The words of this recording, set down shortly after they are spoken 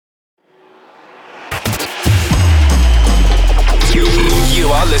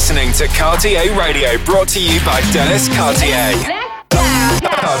are listening to Cartier Radio, brought to you by Dennis Cartier.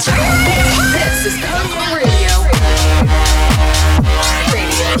 This is Cartier Radio.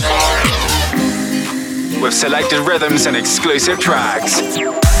 With selected rhythms and exclusive tracks.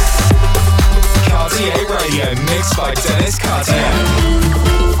 Cartier Radio, mixed by Dennis Cartier.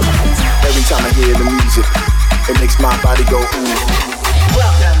 Every time I hear the music, it makes my body go ooh.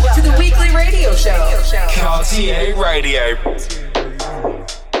 Welcome to the weekly radio show. Cartier Radio.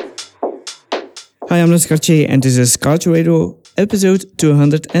 Hi, I'm Dennis Cartier and this is Cartier Radio episode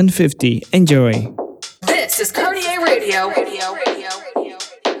 250. Enjoy. This is Cartier Radio.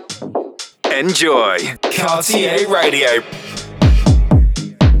 Enjoy. Cartier Radio.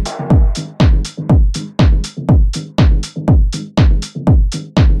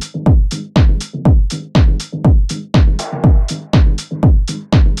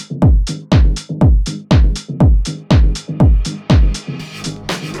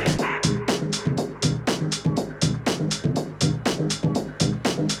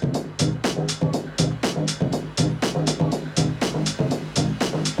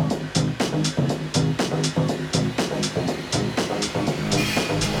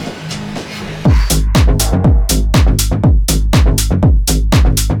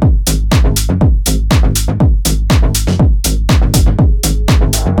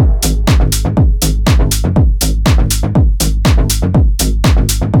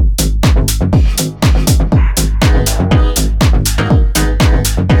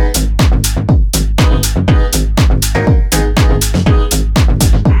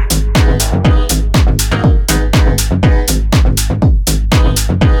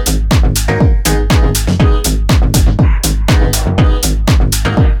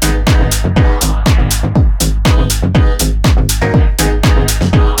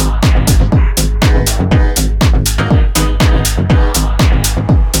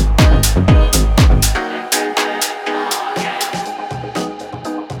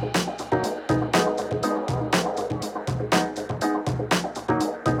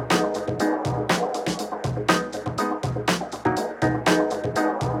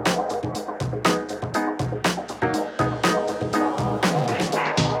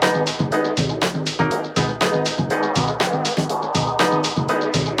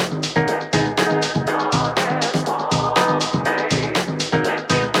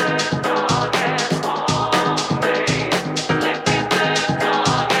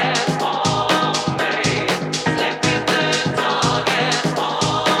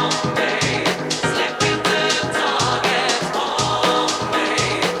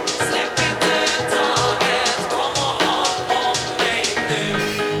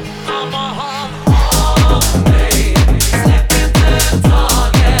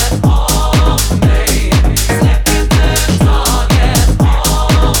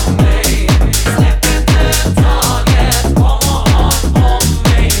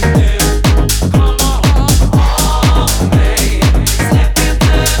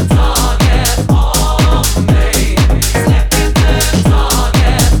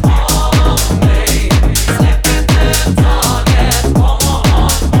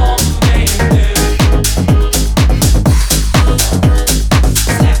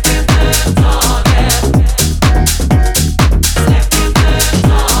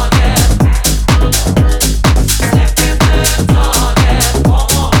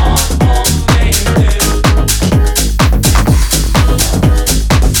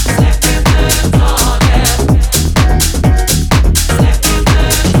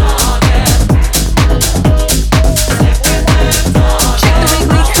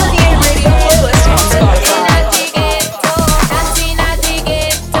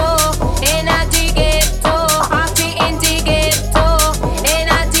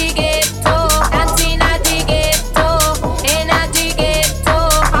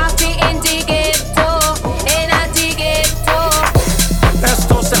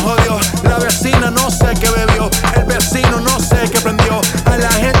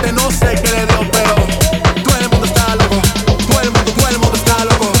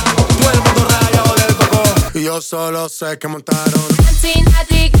 Solo sé que montaron.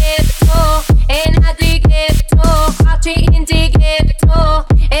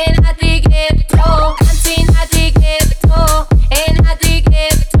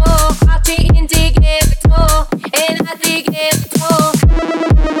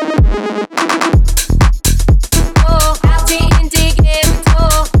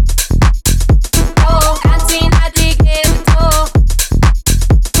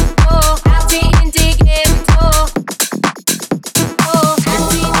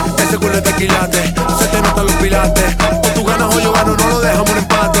 Se te notan los pilates. O tú ganas o yo gano, no lo dejamos en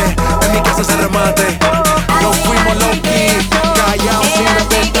mate. Nos fuimos low-key, callados sin dar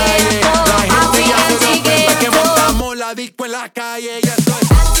detalles. La gente ya se dio cuenta que montamos la disco en la calle. Ya estoy.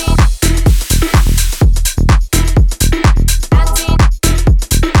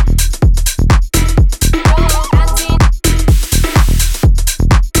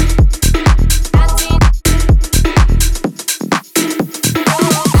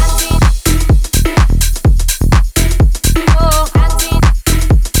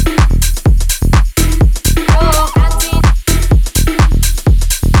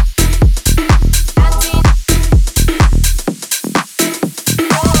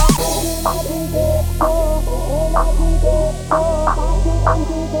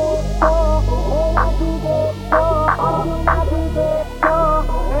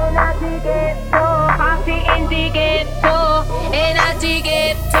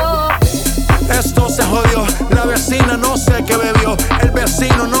 Esto se jodió, la vecina no sé qué bebió, el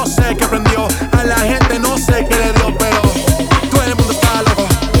vecino no sé qué prendió, a la gente no sé qué le dio, pero todo el mundo está loco,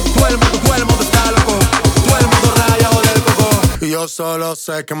 todo el mundo está loco, todo el mundo rayado del coco, y yo solo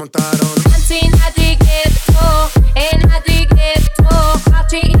sé que montaron.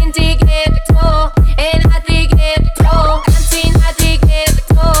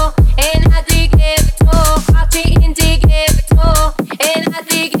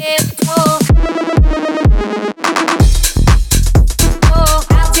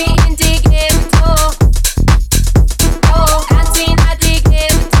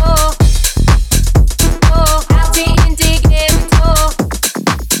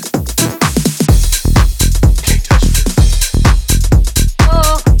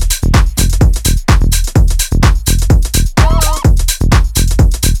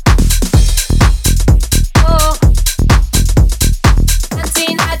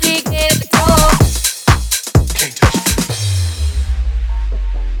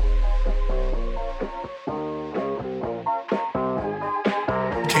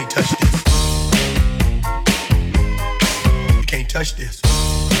 Touch this.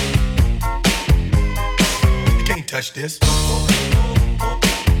 You can't touch this.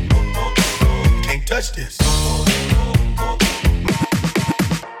 You can't touch this.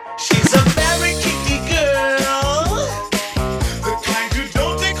 She's a very kinky girl, the kind you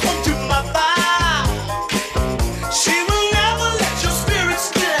don't take home to mama. She will never let your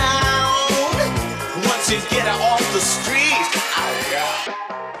spirits down once you get her off the street.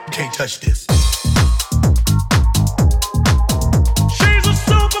 You can't touch this.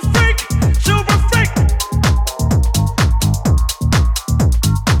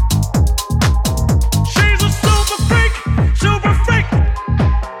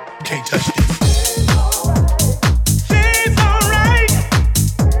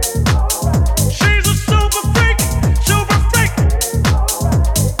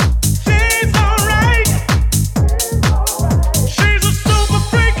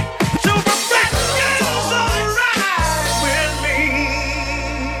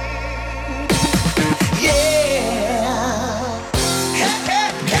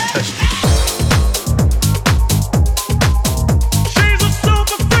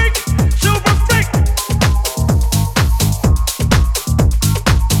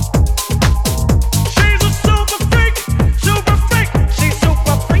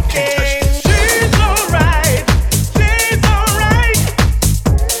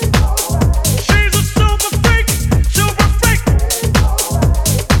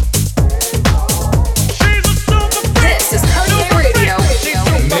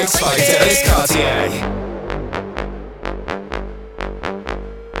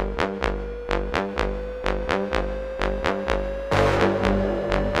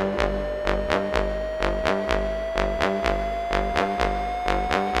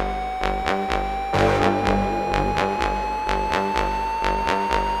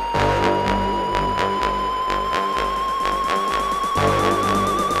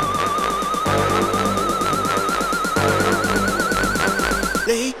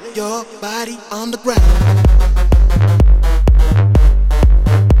 Lay your body on the ground.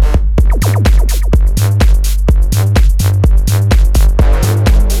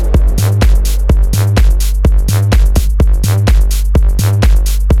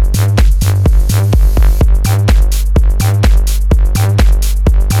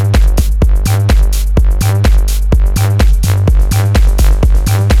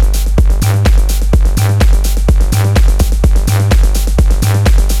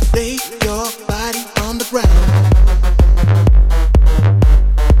 Lay your body on the ground.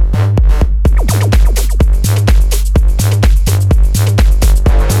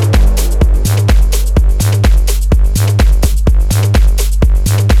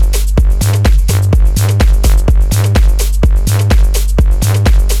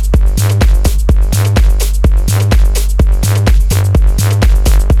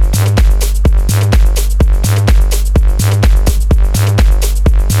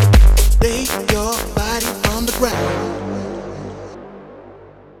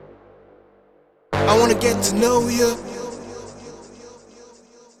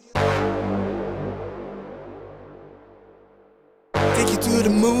 to the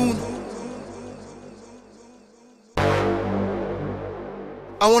moon.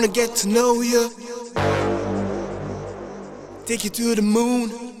 I wanna get to know you. Take you to the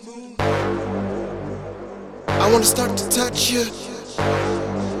moon. I wanna start to touch you.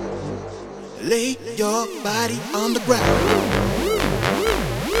 Lay your body on the ground.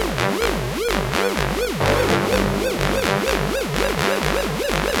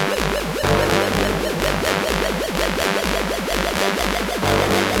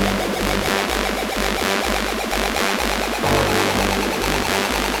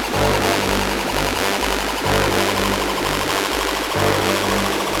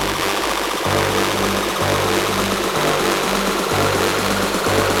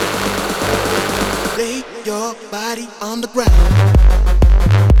 Lay your body on the ground.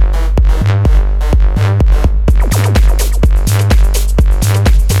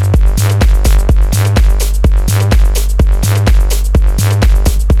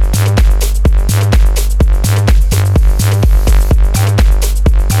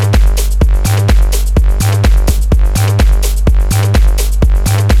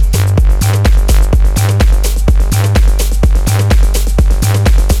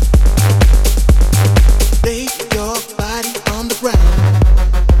 Lay your body on the ground.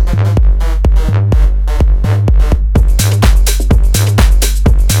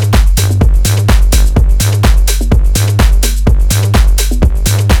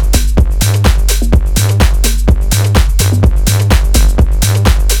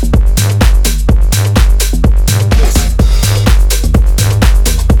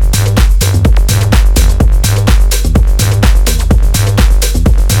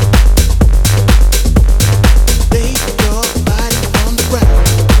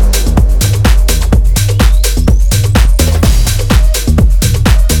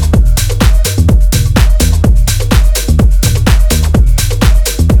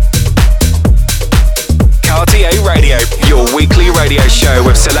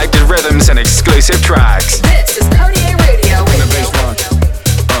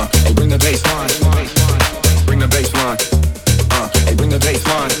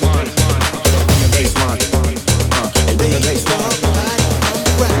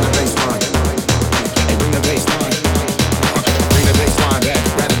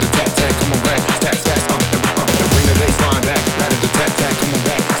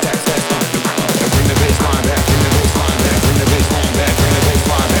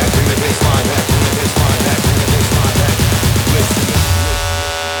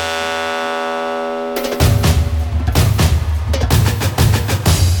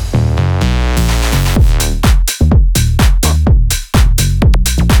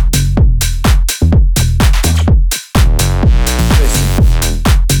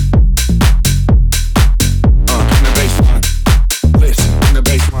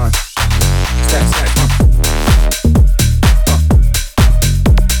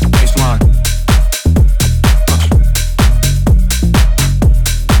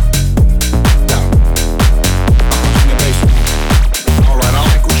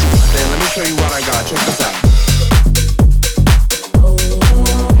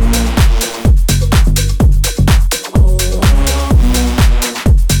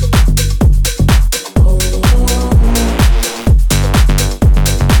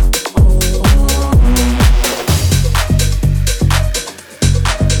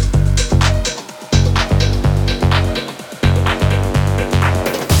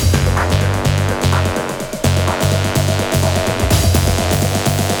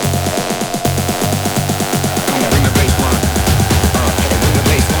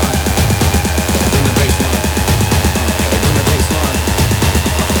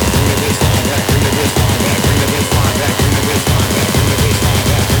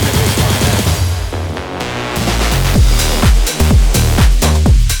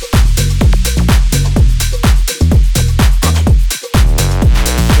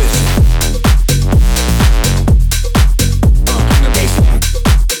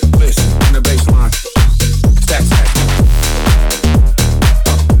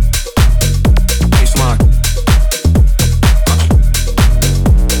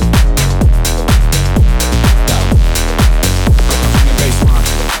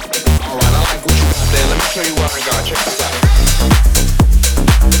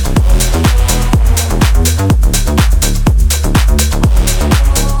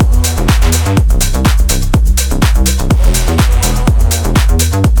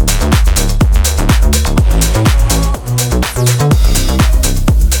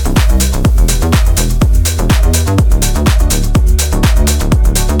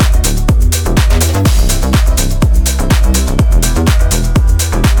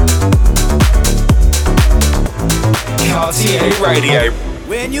 Radio.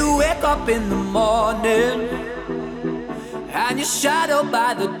 When you wake up in the morning and you're shadowed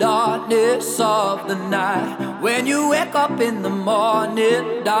by the darkness of the night. When you wake up in the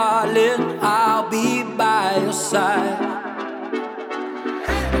morning, darling, I'll be by your side.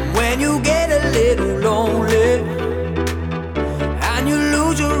 When you get a little lonely and you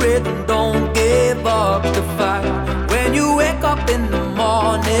lose your rhythm, don't give up the fight. When you wake up in the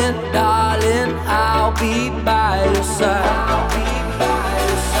morning, darling, I'll be by your side. I'll be by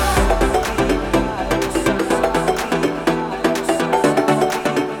your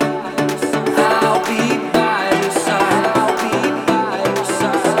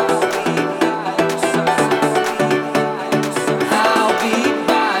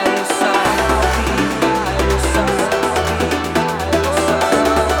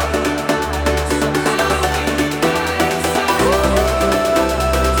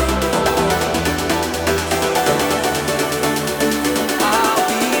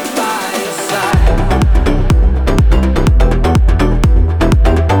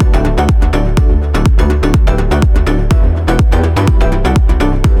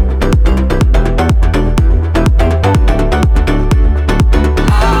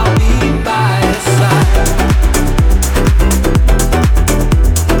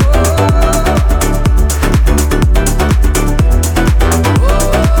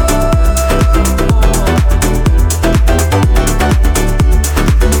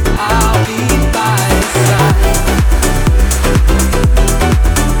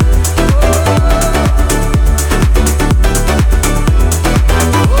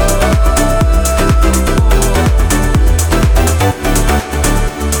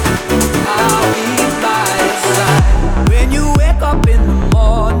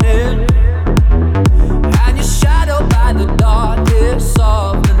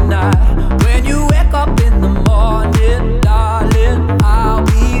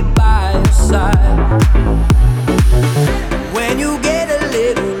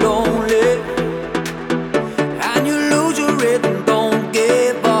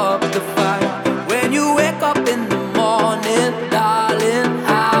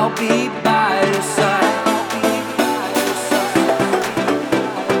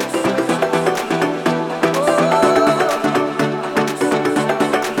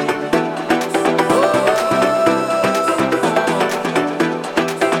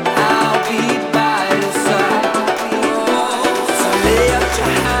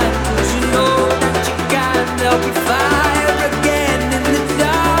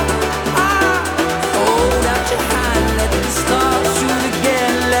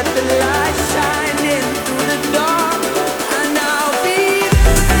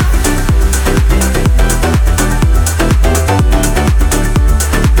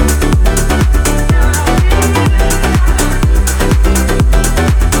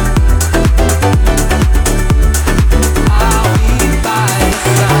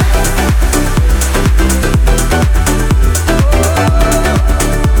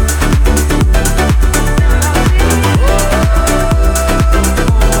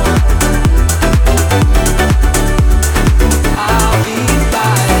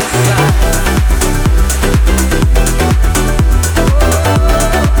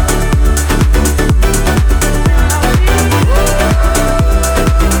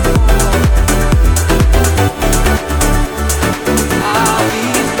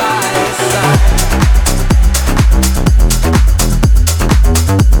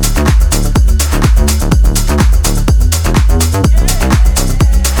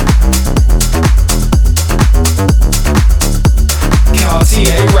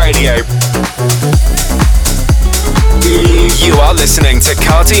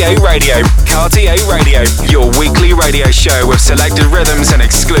Cartier Radio. Cartier Radio, your weekly radio show with selected rhythms and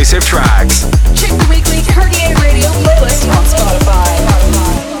exclusive tracks. Check the weekly Cartier Radio playlist on Spotify.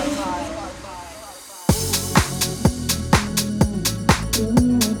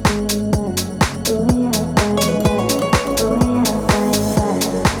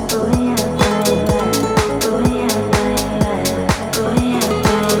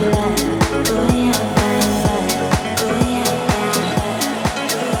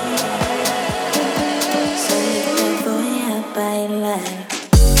 Bailar.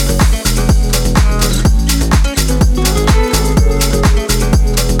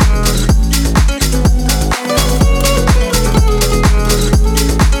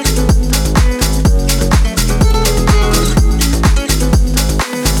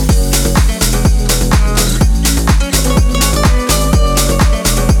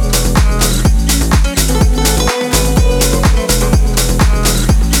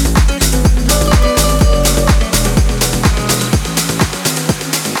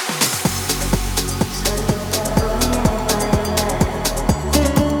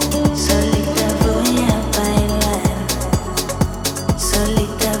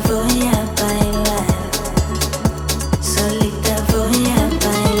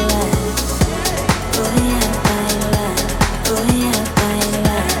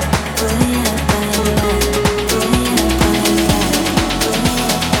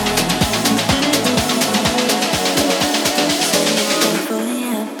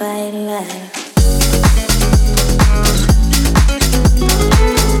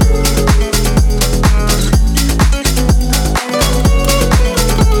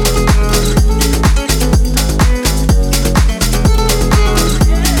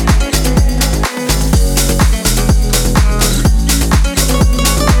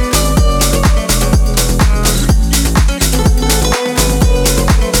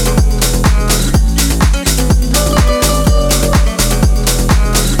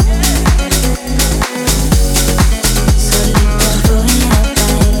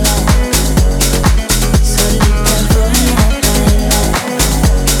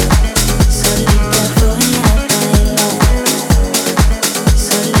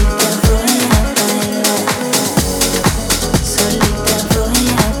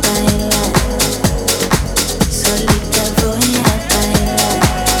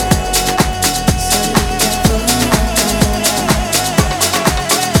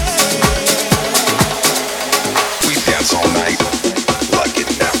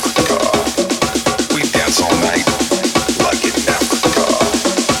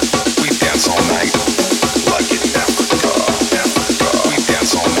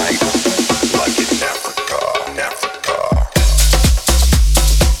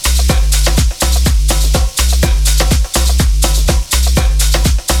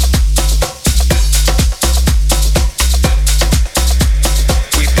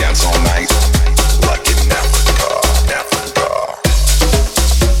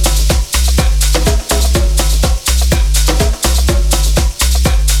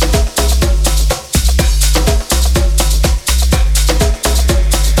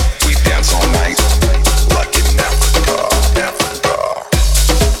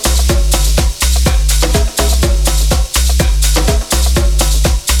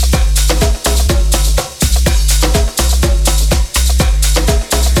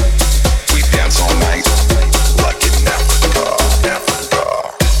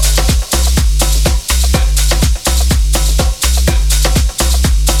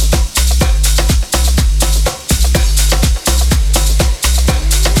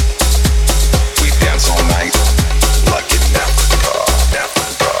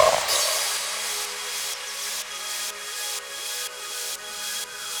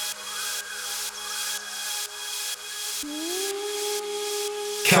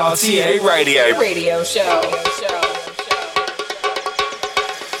 Cartier Radio. Radio show.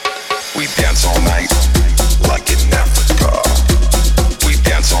 We dance all night like in Africa. We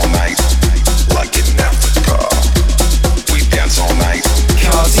dance all night like in Africa. We dance all night.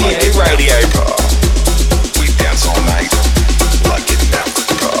 Cartier Radio. We dance all night like in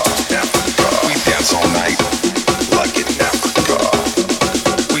Africa. Africa. We dance all night like in Africa.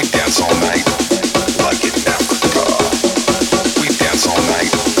 We dance all night like in Africa. We dance all night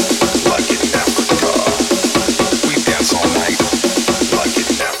like in Africa. We dance all night like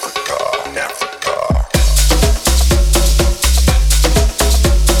in Africa. Africa.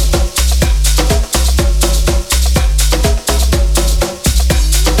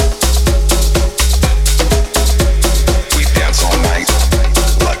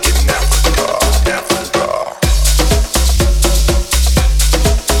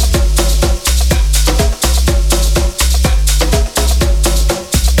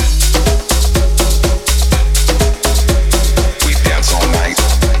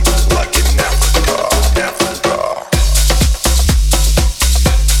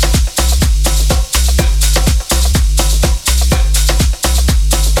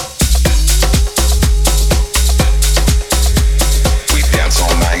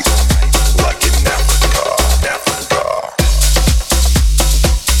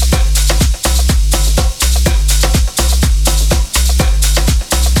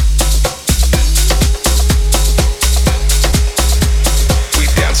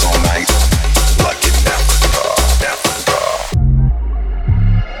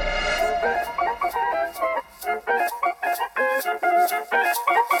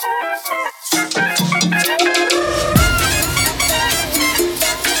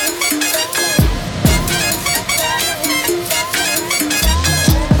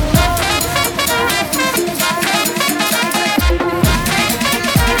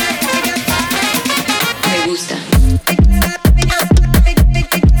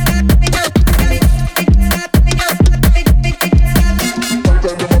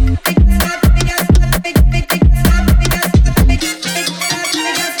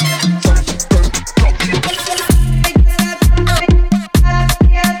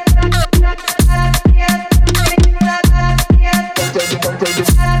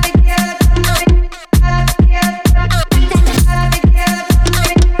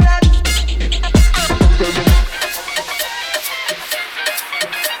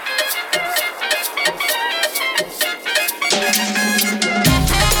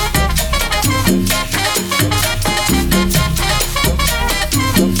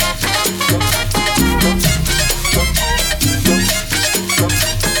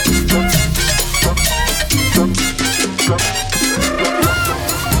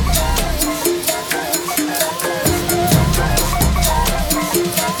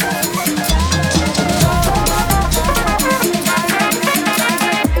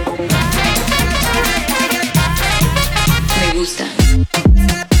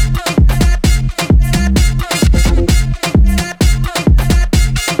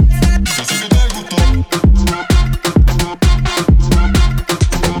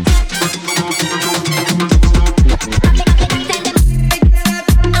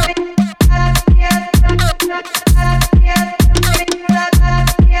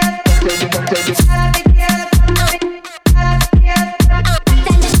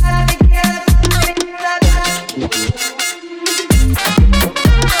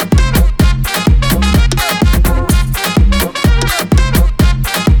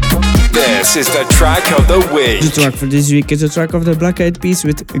 This is the track of the week. The track for this week is the track of the Black Eyed Peas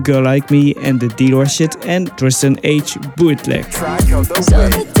with A Girl Like Me and the D-Lore Shit and Tristan H. Bootleg. Track of the So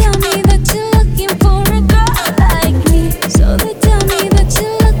week. they tell me that you're looking for a girl like me. So they tell me that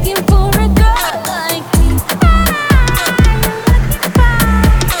you're looking for a girl like me.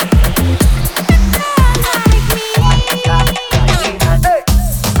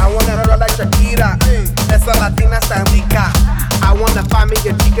 I want a girl like Shakira, esa latina está rica. I want a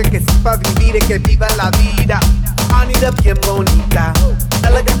familia chica que sepa vivir y que viva la vida. Anita bien bonita,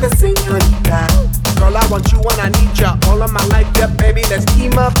 elegante señorita. Girl, I want you when I need ya. All of my life, yeah, baby, let's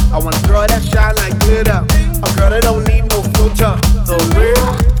team up. I want a girl that shine like glitter, a girl that don't need no filter. The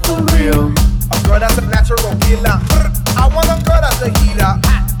real, for real. A girl that's a natural killer. I want a girl that's a heater.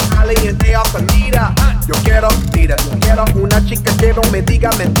 Caliente off Anita. Yo quiero una chica que no me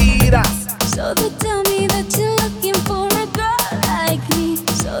diga mentiras. So they tell me that you're looking for a girl like me.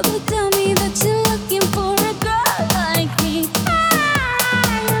 So they tell me that you're looking for a girl like me.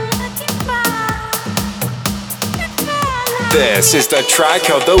 This is the track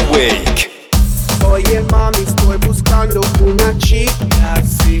of the week. So Oye mami, estoy buscando una chica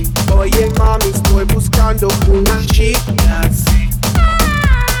así. Oye mami, estoy buscando una chica así.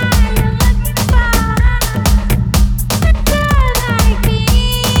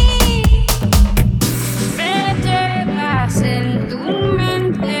 Me llevas en tu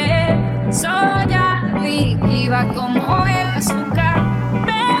mente, soy adictiva como el azúcar.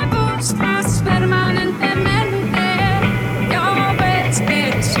 Me buscas permanentemente, yo ves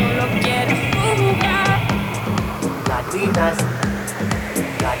que solo quiero jugar. Latinas,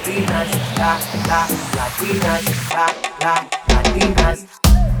 Latinas, Latinas, Latinas.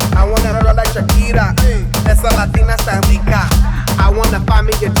 I want a girl like Shakira, esa latina está rica. I want a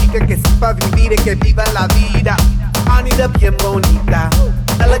familia chica que sepa vivir y que viva la vida. Anita bien bonita,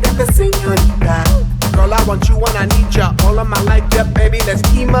 elegante señorita. Girl, I want you and I need ya. All of my life, yeah, baby, let's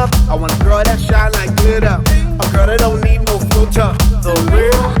team up. I want a girl that shine like glitter, a girl that don't need no filter. The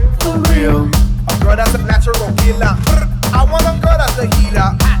real. A girl that's a natural killer. I want a girl that's a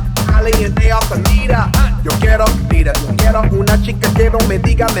healer. Ale y day off the mira. Yo quiero una chica que no me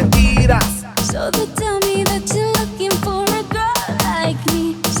diga mentiras. So they tell me that you're looking for a girl like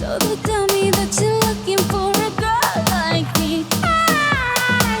me. So they tell me that you're looking for a girl like me.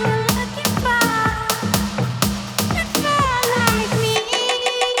 I'm looking for a girl like me.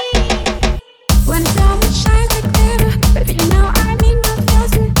 When someone shines like glitter, baby, you know I need no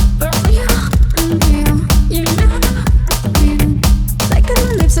filter. For real, you know real. Like my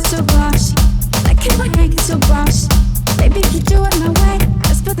lips are so glossy, like my neck is so bossy. Baby, you do it my way.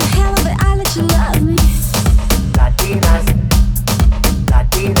 Just for the hell of it, I let you love me. Latinas,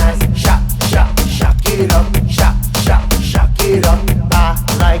 shock it up, shock it up. I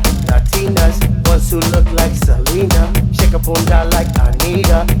like Latinas, ones who look like Selena, shake a bunda like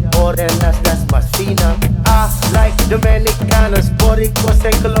Anita, morenas that's más fina. I like Dominicanas, Boricuas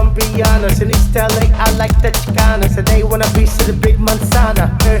and Colombianas. In East LA, I like the Chicanas, and they want a piece of the big manzana.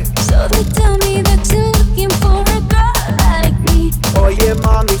 So they tell me that you're looking for a girl like me. Oye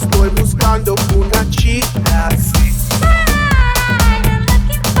mami, estoy buscando una chica así. I'm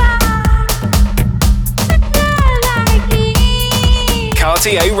looking for a girl like me.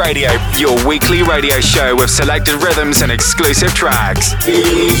 Cartier Radio, your weekly radio show with selected rhythms and exclusive tracks.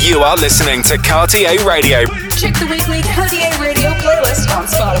 You are listening to Cartier Radio. Check the weekly Cartier Radio playlist on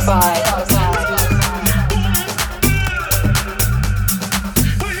Spotify.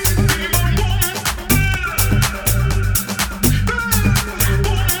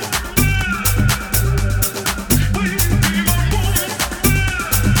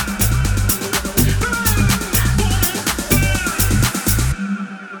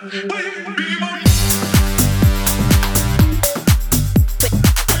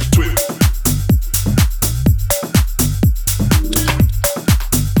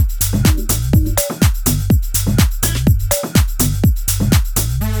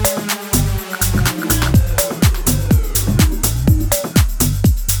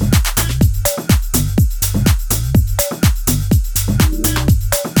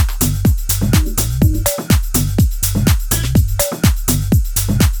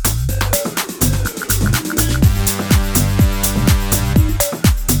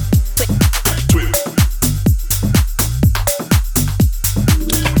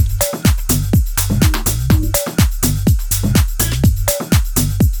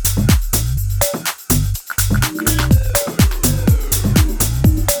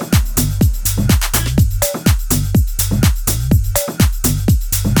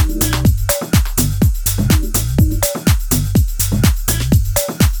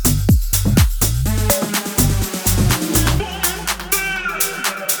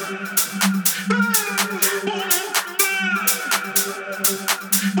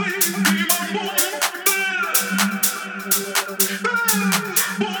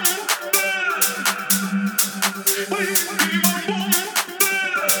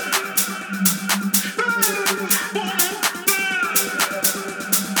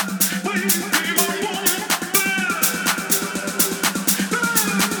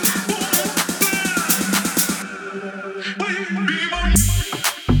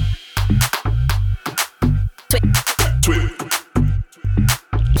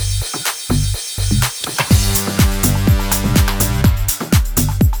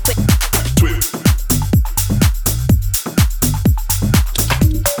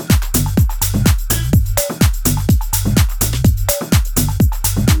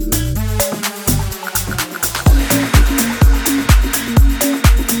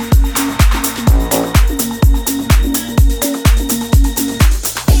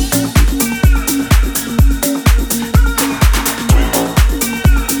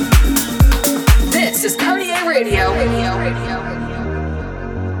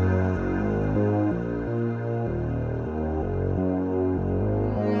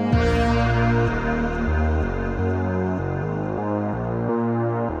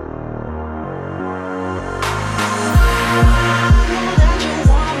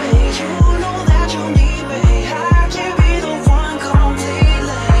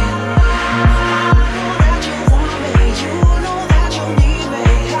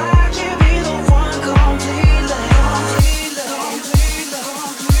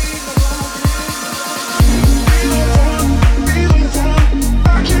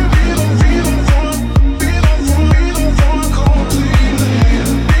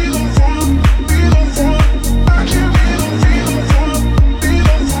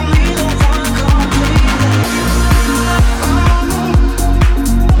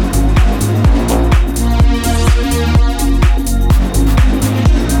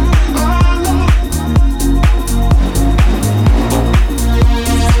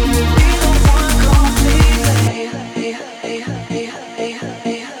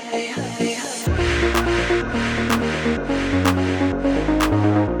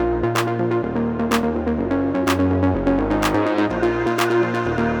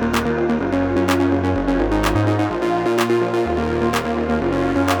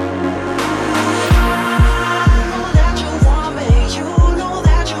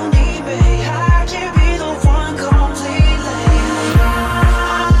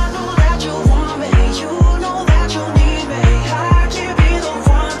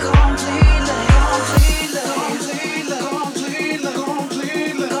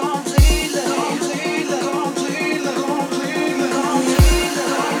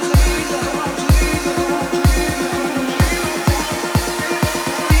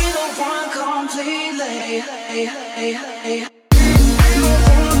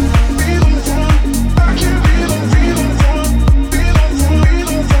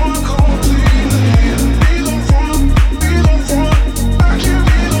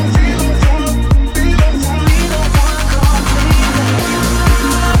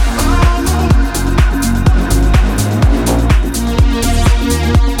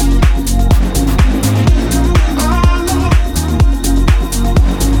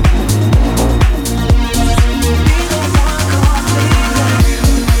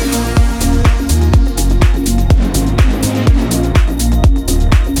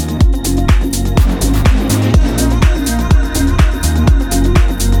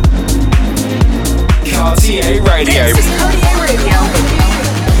 Cartier Radio. This is Cartier Radio. On the beach,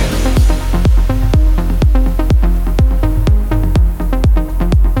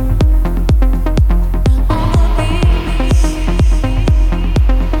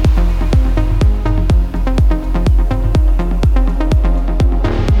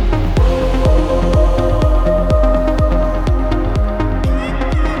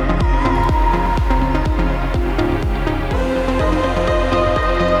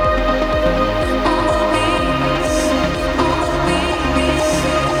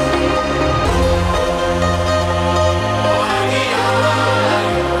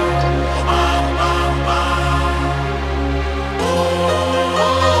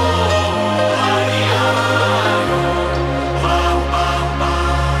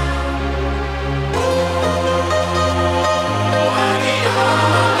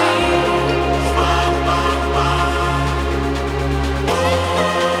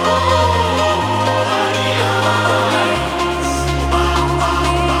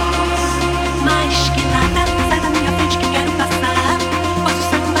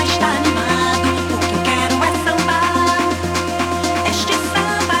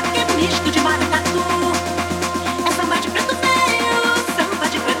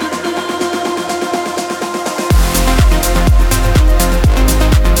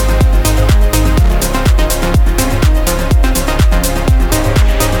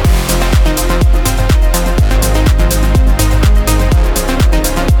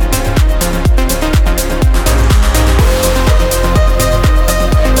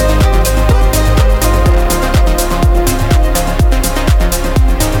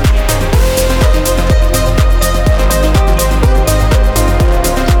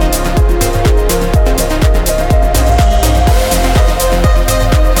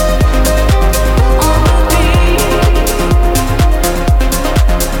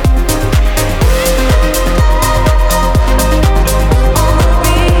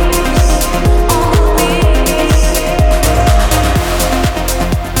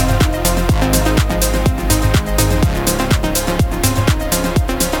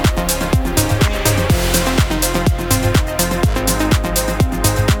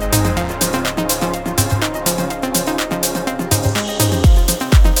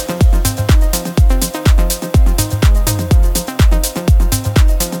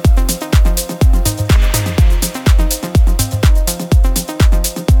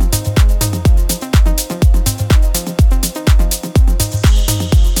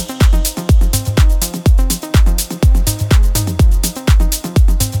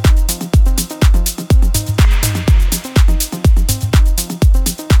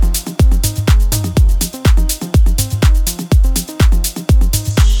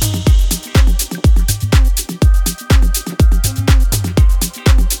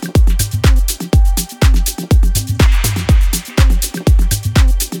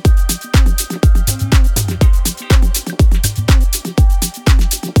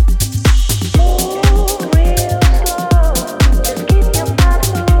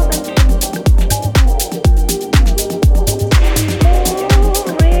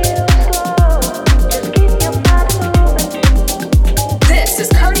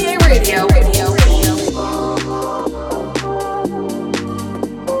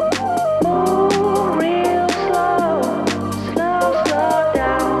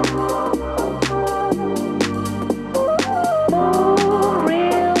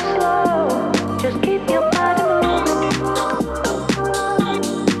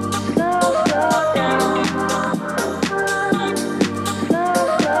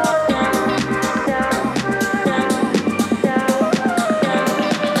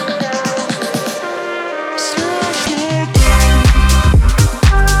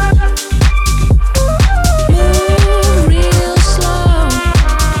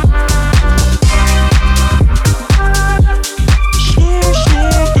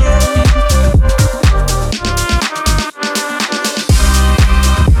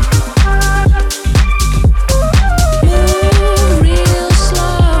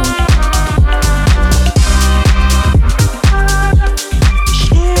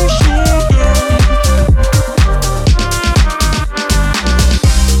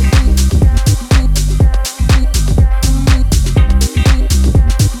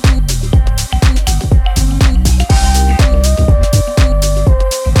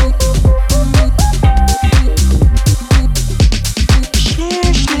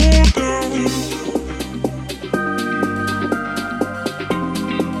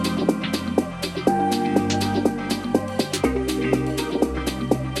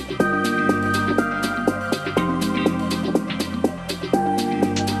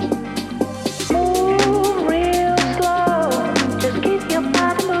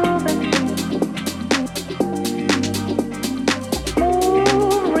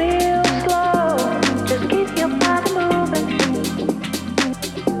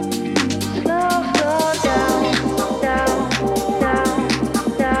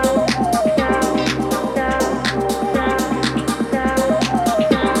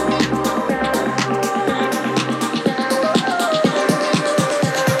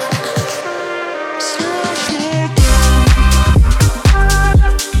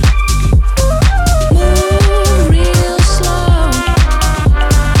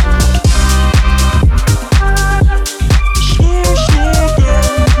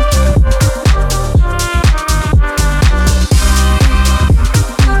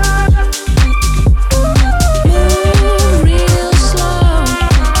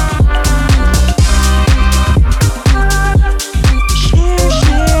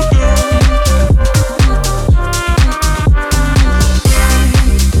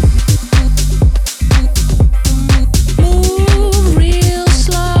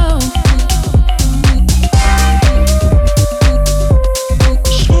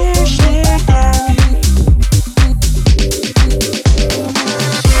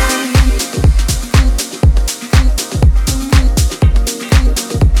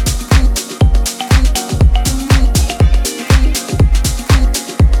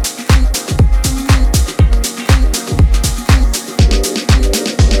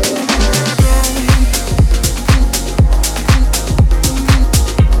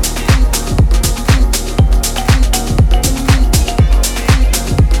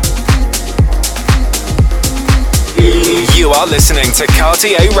 are listening to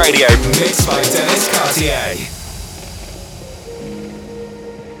Cartier Radio, mixed by Dennis Cartier.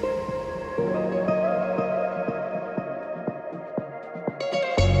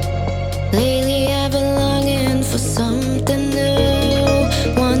 Lately I've been longing for something new,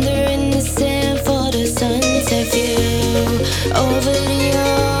 wandering the sand for the sunset view, over the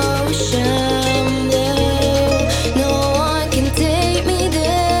ocean blue. No one can take me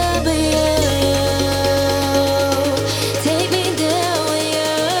there but you. Take me there with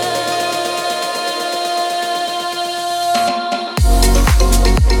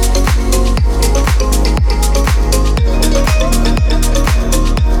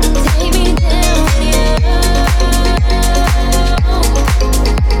Take me down with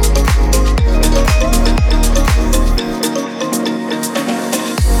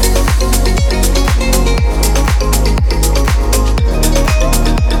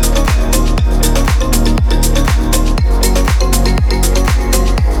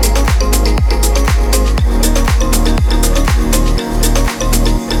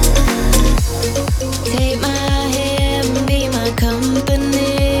Take my hand, be my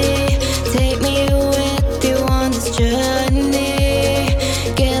company. Take me with you on this journey.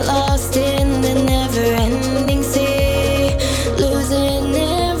 Get lost in the never-ending sea, losing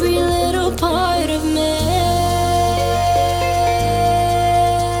every little part of me.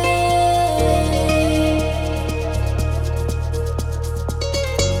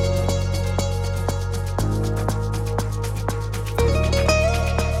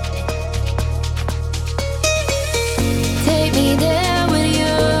 Take me there with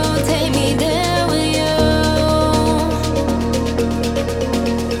you, take me there with you.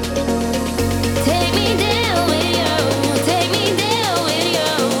 Take me there with you, take me there with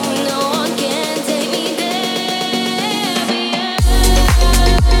you. No one can take me there with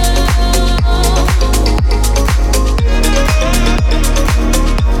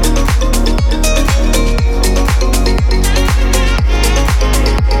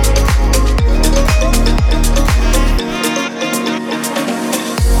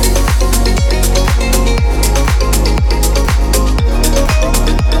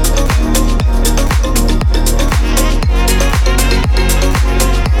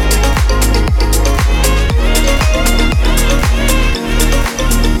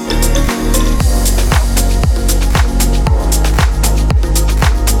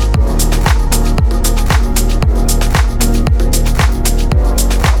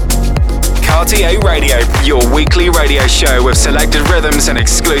Cartier Radio, your weekly radio show with selected rhythms and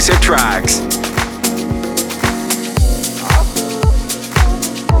exclusive tracks.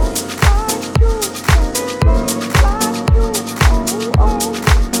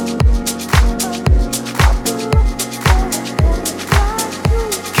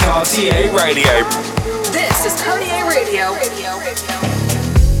 Cartier Radio. This is Cartier Radio.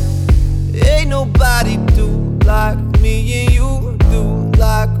 Ain't nobody do like me and you, do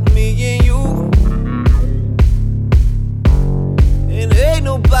like me and you. And ain't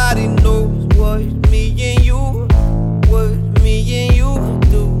nobody knows what me and you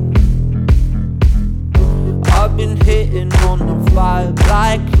do. I've been hitting on the vibe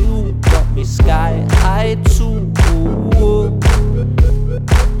like you, got me sky high too.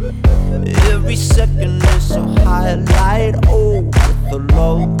 Every second is a highlight, oh, with a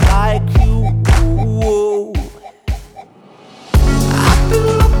love like you. I've been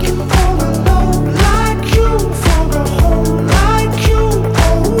looking for a love like you, for a home like you.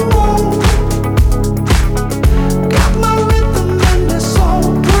 Got my rhythm and it's all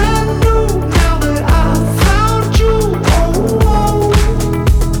brand new now that I found you.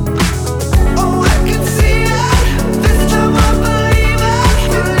 Oh, I can see it. This time I believe it.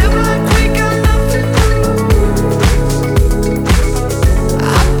 We live like we got nothing to lose.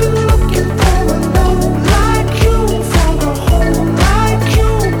 I've been looking for a love like you, for a home like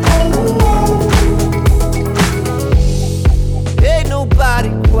you. Ain't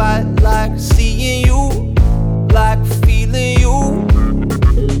nobody quite like seeing you, like feeling you.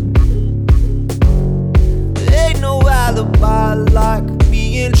 Ain't no alibi like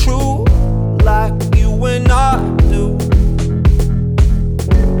being true, like you and I do.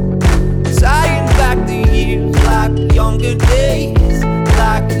 Tying back the years like younger days,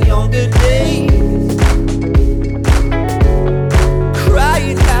 like younger days.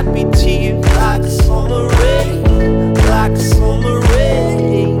 Crying happy tears like summer rain, like summer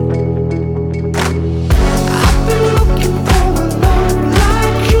rain.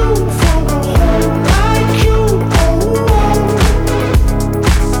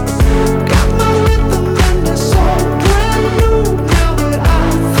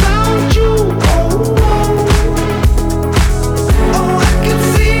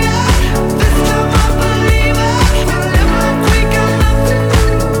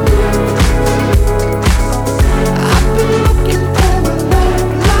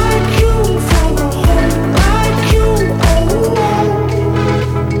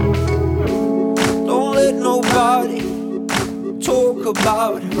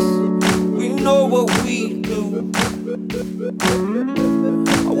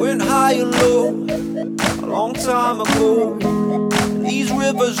 went high and low a long time ago. These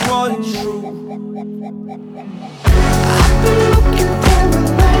rivers run true. I've been looking for a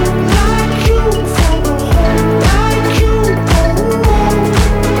love like you, for a home like you.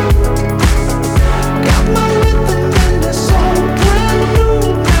 Got my rhythm and it's all brand new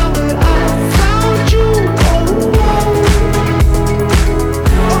now that I found you.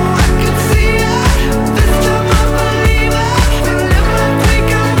 I can see it, this time I believe it. Feel like we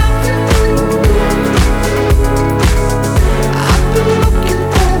got nothing to lose. I've been looking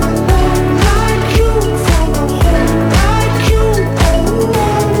for a love like you, for a home like you.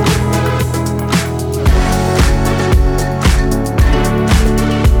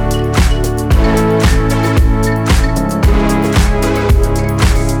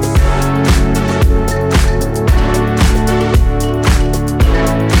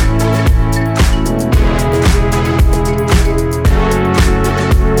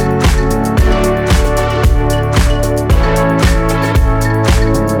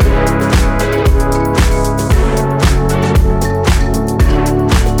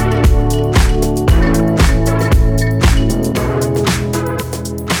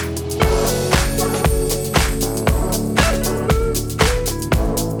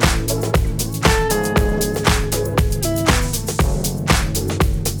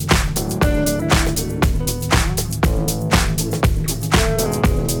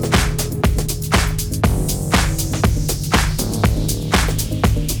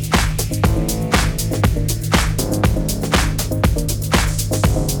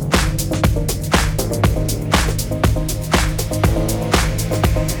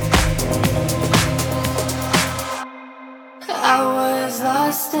 I was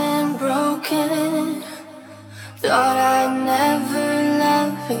lost and broken, thought I'd never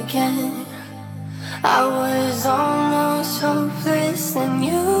love again. I was almost hopeless and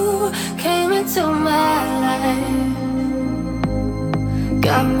you came into my life.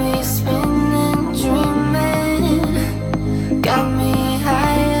 Got me spinning, dreaming, got me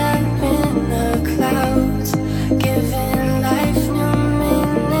high up in the clouds, giving life new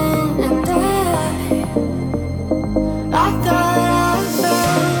meaning. And I thought I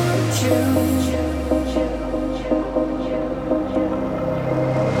found you.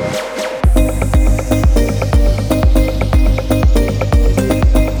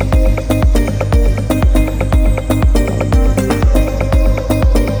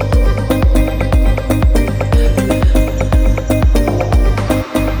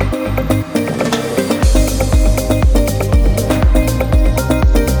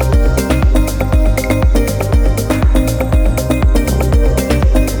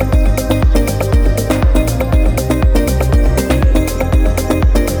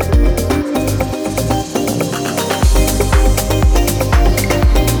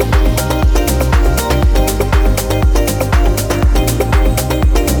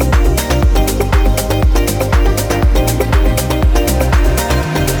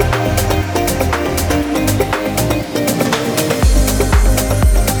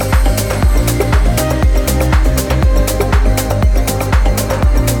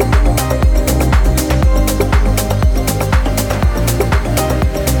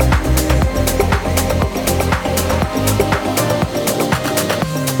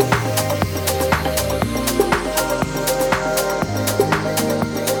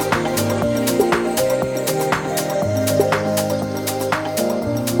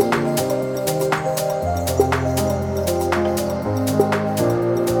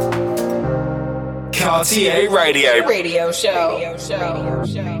 RTA Radio. Radio show.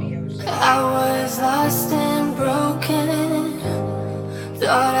 I was lost and broken,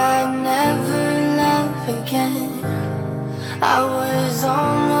 thought I'd never love again. I was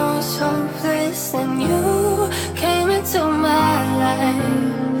almost hopeless and you came into my life.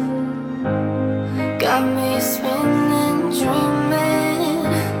 Got me spinning, dreaming,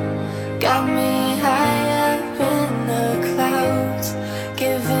 got me high up in the clouds,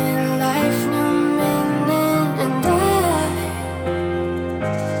 giving life new meaning. And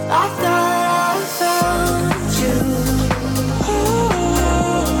I thought I found you.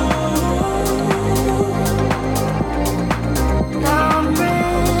 Now I'm ready.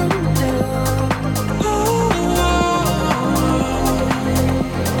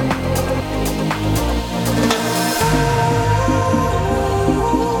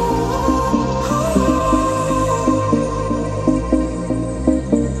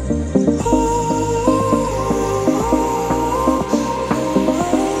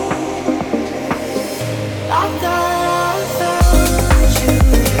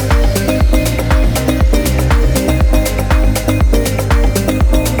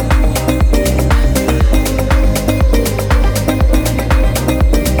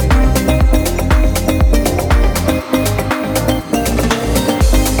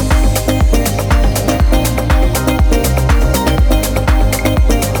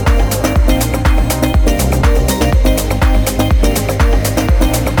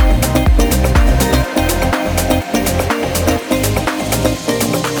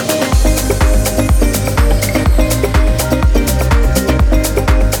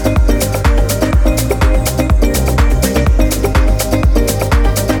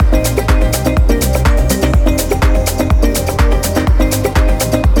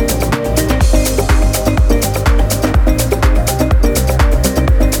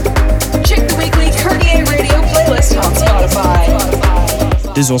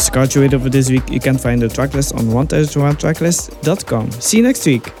 This was Culture Radio for this week. You can find the tracklist on 1001tracklist.com. See you next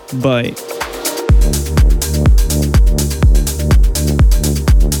week. Bye.